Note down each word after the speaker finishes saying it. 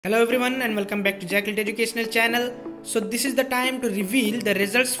Hello everyone and welcome back to Zaki educational channel. So this is the time to reveal the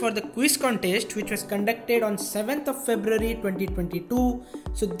results for the quiz contest which was conducted on 7th of February 2022.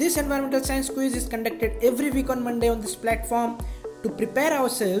 So this environmental science quiz is conducted every week on Monday on this platform to prepare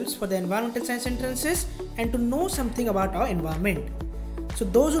ourselves for the environmental science entrances and to know something about our environment. So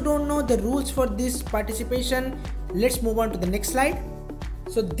those who don't know the rules for this participation, let's move on to the next slide.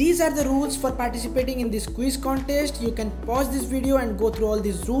 So these are the rules for participating in this quiz contest. You can pause this video and go through all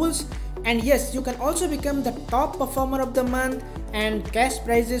these rules. And yes, you can also become the top performer of the month and cash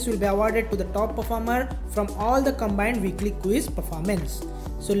prizes will be awarded to the top performer from all the combined weekly quiz performance.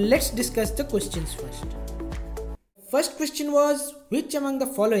 So let's discuss the questions first. First question was, which among the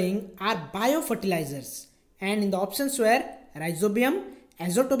following are biofertilizers? And in the options were Rhizobium,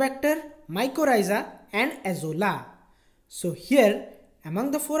 Azotobacter, Mycorrhiza and Azolla. So here,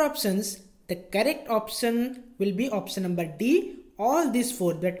 among the four options, the correct option will be option number D, all these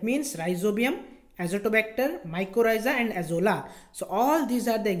four. That means Rhizobium, Azotobacter, Mycorrhiza and Azolla. So all these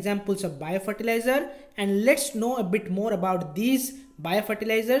are the examples of biofertilizer, and let's know a bit more about these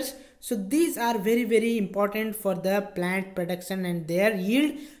biofertilizers. So these are very important for the plant production and their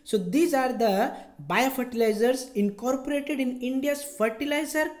yield. So these are the biofertilizers incorporated in India's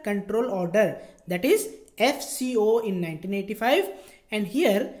fertilizer control order, that is FCO in 1985. And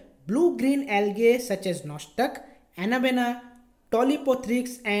here, blue-green algae such as nostoc, Anabaena,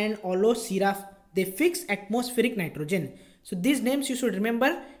 Tolipothrix and Olocera, they fix atmospheric nitrogen. So these names you should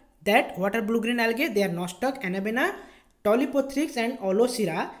remember that what are blue-green algae? They are nostoc, Anabaena, Tolipothrix and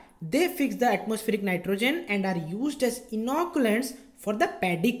Olocera. They fix the atmospheric nitrogen and are used as inoculants for the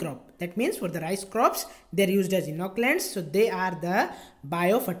paddy crop. That means for the rice crops, they are used as inoculants. So they are the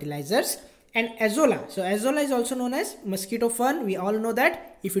biofertilizers. And Azolla. So Azolla is also known as mosquito fern. We all know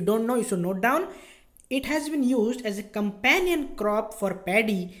that. If you don't know, you should note down. It has been used as a companion crop for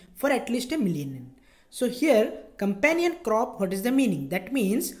paddy for at least a millennium. So here, companion crop, what is the meaning? That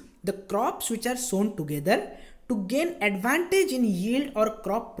means the crops which are sown together to gain advantage in yield or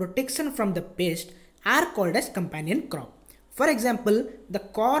crop protection from the pest are called as companion crop. For example, the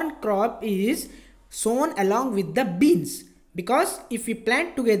corn crop is sown along with the beans. Because if we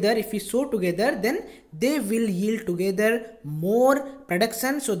plant together, if we sow together, then they will yield together more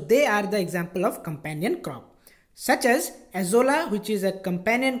production. So they are the example of companion crop. Such as Azolla, which is a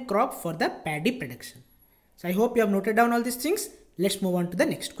companion crop for the paddy production. So I hope you have noted down all these things. Let's move on to the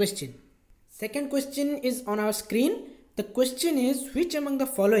next question. Second question is on our screen. The question is, which among the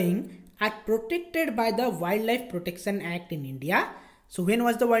following are protected by the Wildlife Protection Act in India? So when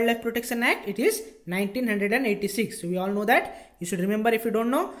was the Wildlife Protection Act? It is 1986. So we all know that. You should remember if you don't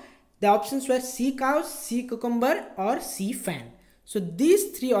know. The options were sea cows, sea cucumber or sea fan. So these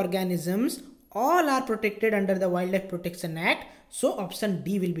three organisms all are protected under the Wildlife Protection Act. So option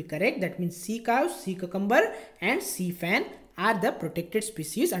D will be correct. That means sea cows, sea cucumber and sea fan are the protected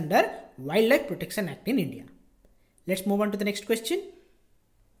species under Wildlife Protection Act in India. Let's move on to the next question.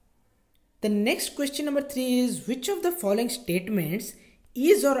 The next question number 3 is, which of the following statements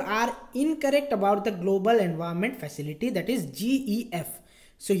is or are incorrect about the Global Environment Facility, that is GEF.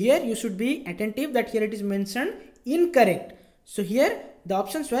 So here you should be attentive that here it is mentioned incorrect. So here the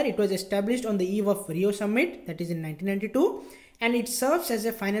options were, it was established on the eve of Rio Summit, that is in 1992, and it serves as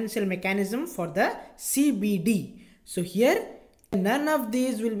a financial mechanism for the CBD. So here none of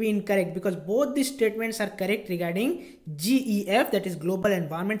these will be incorrect because both these statements are correct regarding GEF, that is Global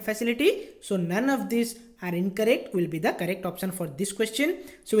Environment Facility. So none of these are incorrect, will be the correct option for this question.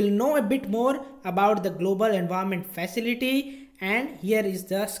 So we'll know a bit more about the Global Environment Facility, and here is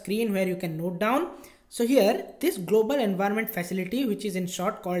the screen where you can note down. So here this Global Environment Facility, which is in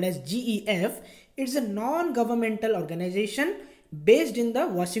short called as GEF, it's a non-governmental organization based in the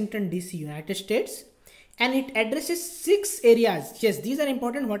Washington DC, United States. And it addresses 6 areas. Yes, these are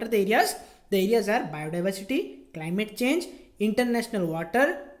important. What are the areas? The areas are biodiversity, climate change, international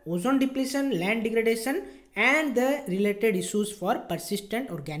water, ozone depletion, land degradation, and the related issues for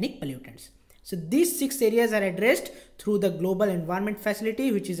persistent organic pollutants. So these 6 areas are addressed through the Global Environment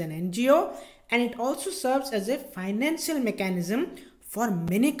Facility, which is an NGO, and it also serves as a financial mechanism for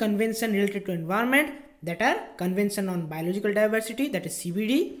many conventions related to environment, that are Convention on Biological Diversity, that is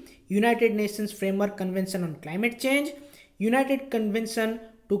CBD, United Nations Framework Convention on Climate Change, United Convention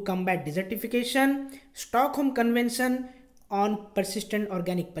to Combat Desertification, Stockholm Convention on Persistent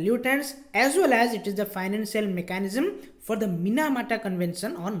Organic Pollutants, as well as it is the financial mechanism for the Minamata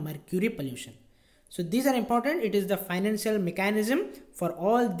Convention on Mercury Pollution. So these are important. It is the financial mechanism for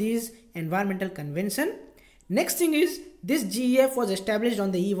all these environmental conventions. Next thing is, this GEF was established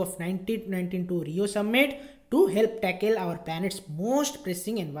on the eve of 1992 Rio Summit to help tackle our planet's most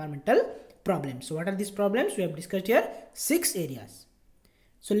pressing environmental problems. So what are these problems? We have discussed here 6 areas.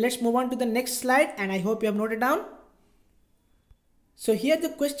 So let's move on to the next slide, and I hope you have noted down. So here the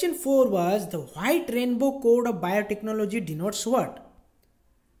question 4 was, the white rainbow code of biotechnology denotes what?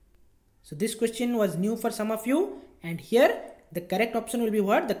 So this question was new for some of you, and here the correct option will be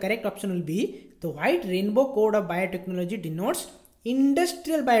what? The correct option will be the white rainbow code of biotechnology denotes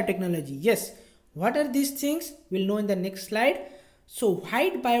industrial biotechnology. Yes, what are these things? We'll know in the next slide. So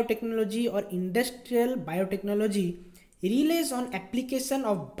white biotechnology or industrial biotechnology relies on application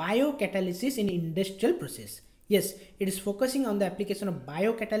of biocatalysis in industrial process. Yes, it is focusing on the application of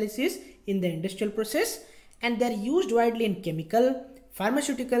biocatalysis in the industrial process, and they are used widely in chemical,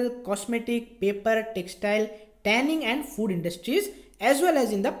 pharmaceutical, cosmetic, paper, textile, tanning and food industries, as well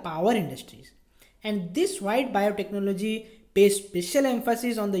as in the power industries. And this white biotechnology pays special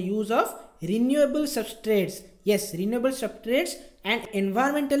emphasis on the use of renewable substrates. Yes, renewable substrates and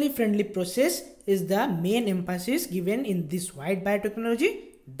environmentally friendly process is the main emphasis given in this white biotechnology.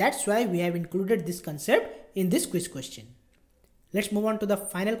 That's why we have included this concept in this quiz question. Let's move on to the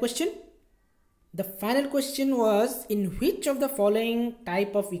final question. The final question was, in which of the following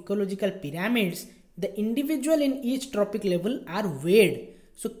type of ecological pyramids the individual in each trophic level are weighed?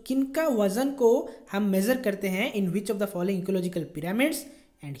 So किनका वजन को हम measure करते हैं in which of the following ecological pyramids?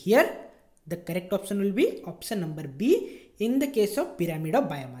 And here the correct option will be option number B, in the case of pyramid of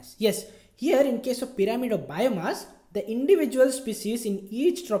biomass. Yes, here in case of pyramid of biomass, the individual species in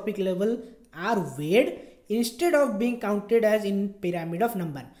each trophic level are weighed instead of being counted as in pyramid of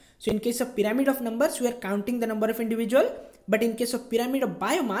number. So in case of pyramid of numbers, we are counting the number of individual, but in case of pyramid of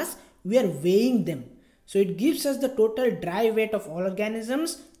biomass, we are weighing them. So it gives us the total dry weight of all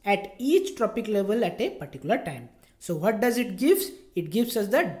organisms at each trophic level at a particular time. So what does it give? It gives us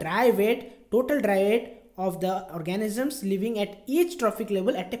the dry weight, total dry weight of the organisms living at each trophic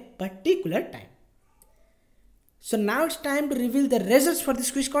level at a particular time. So now it's time to reveal the results for this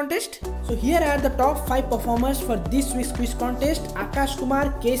quiz contest. So here are the top 5 performers for this week's quiz contest. Akash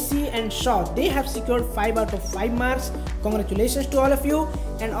Kumar, Casey and Shaw. They have secured 5 out of 5 marks. Congratulations to all of you.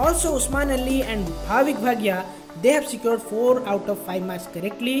 And also Usman Ali and Bhavik Bhagya, they have secured 4 out of 5 marks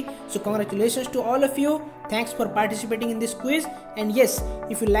correctly. So congratulations to all of you. Thanks for participating in this quiz. And yes,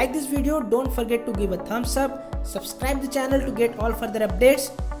 if you like this video, don't forget to give a thumbs up. Subscribe the channel to get all further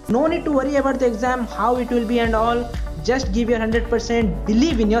updates. No need to worry about the exam, how it will be and all. Just give your 100%,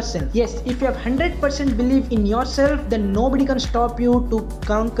 believe in yourself. Yes, if you have 100% believe in yourself, then nobody can stop you to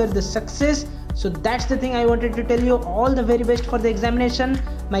conquer the success. So that's the thing I wanted to tell you. All the very best for the examination.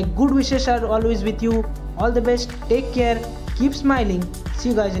 My good wishes are always with you. All the best. Take care. Keep smiling. See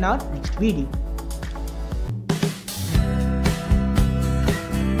you guys in our next video.